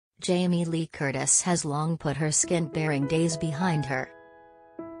Jamie Lee Curtis has long put her skin-bearing days behind her.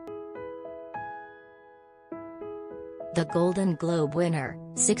 The Golden Globe winner,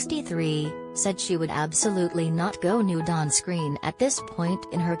 63, said she would absolutely not go nude on screen at this point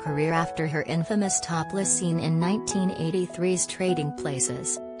in her career after her infamous topless scene in 1983's Trading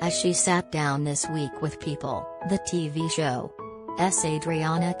Places, as she sat down this week with People, the TV show's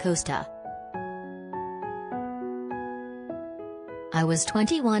Adrianna Costa. "I was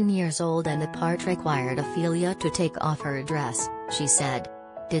 21 years old and the part required Ophelia to take off her dress," she said.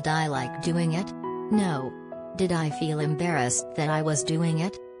 "Did I like doing it? No. Did I feel embarrassed that I was doing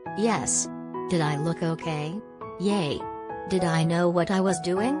it? Yes. Did I look okay? Yay. Did I know what I was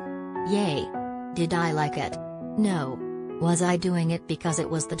doing? Yay. Did I like it? No. Was I doing it because it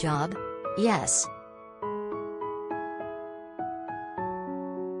was the job? Yes.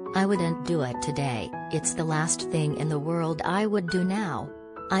 I wouldn't do it today, it's the last thing in the world I would do now.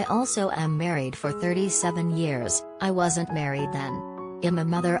 I also am married for 37 years, I wasn't married then. I'm a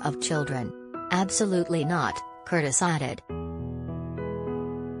mother of children. Absolutely not," Curtis added.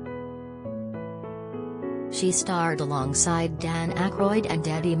 She starred alongside Dan Aykroyd and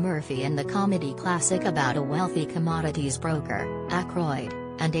Eddie Murphy in the comedy classic about a wealthy commodities broker, Aykroyd,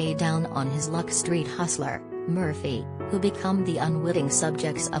 and a down-on-his-luck street hustler, Murphy, who become the unwitting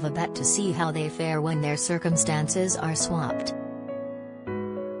subjects of a bet to see how they fare when their circumstances are swapped.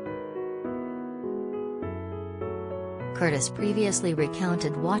 Curtis previously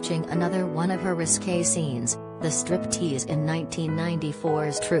recounted watching another one of her risque scenes, the striptease in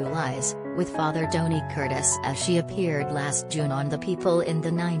 1994's True Lies, with Father Tony Curtis as she appeared last June on the People in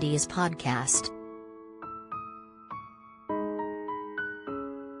the 90s podcast.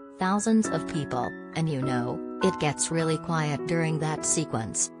 Thousands of people, and you know, it gets really quiet during that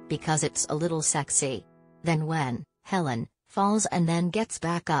sequence, because it's a little sexy. Then when Helen falls and then gets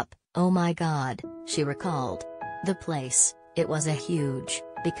back up, oh my god, she recalled. The place, it was a huge,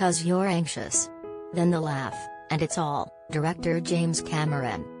 because you're anxious. Then the laugh, and it's all, director James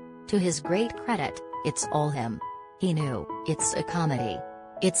Cameron. To his great credit, it's all him. He knew, it's a comedy.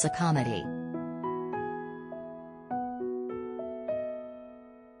 It's a comedy.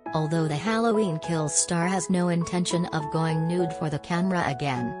 Although the Halloween Kills star has no intention of going nude for the camera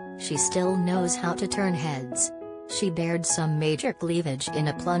again, she still knows how to turn heads. She bared some major cleavage in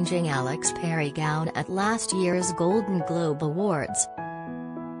a plunging Alex Perry gown at last year's Golden Globe Awards.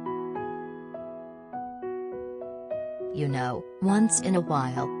 "You know, once in a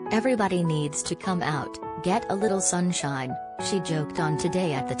while, everybody needs to come out, get a little sunshine," she joked on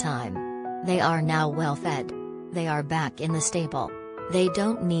Today at the time. "They are now well fed. They are back in the stable. They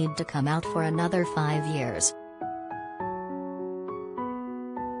don't need to come out for another 5 years."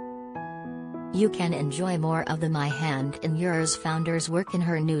 You can enjoy more of the My Hand in Yours founder's work in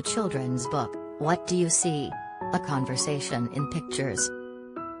her new children's book, What Do You See? A Conversation in Pictures.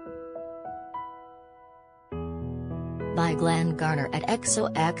 By Glenn Garner at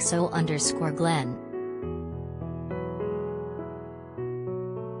XOXO_Glenn.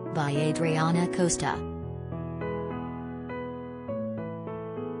 By Adrianna Costa.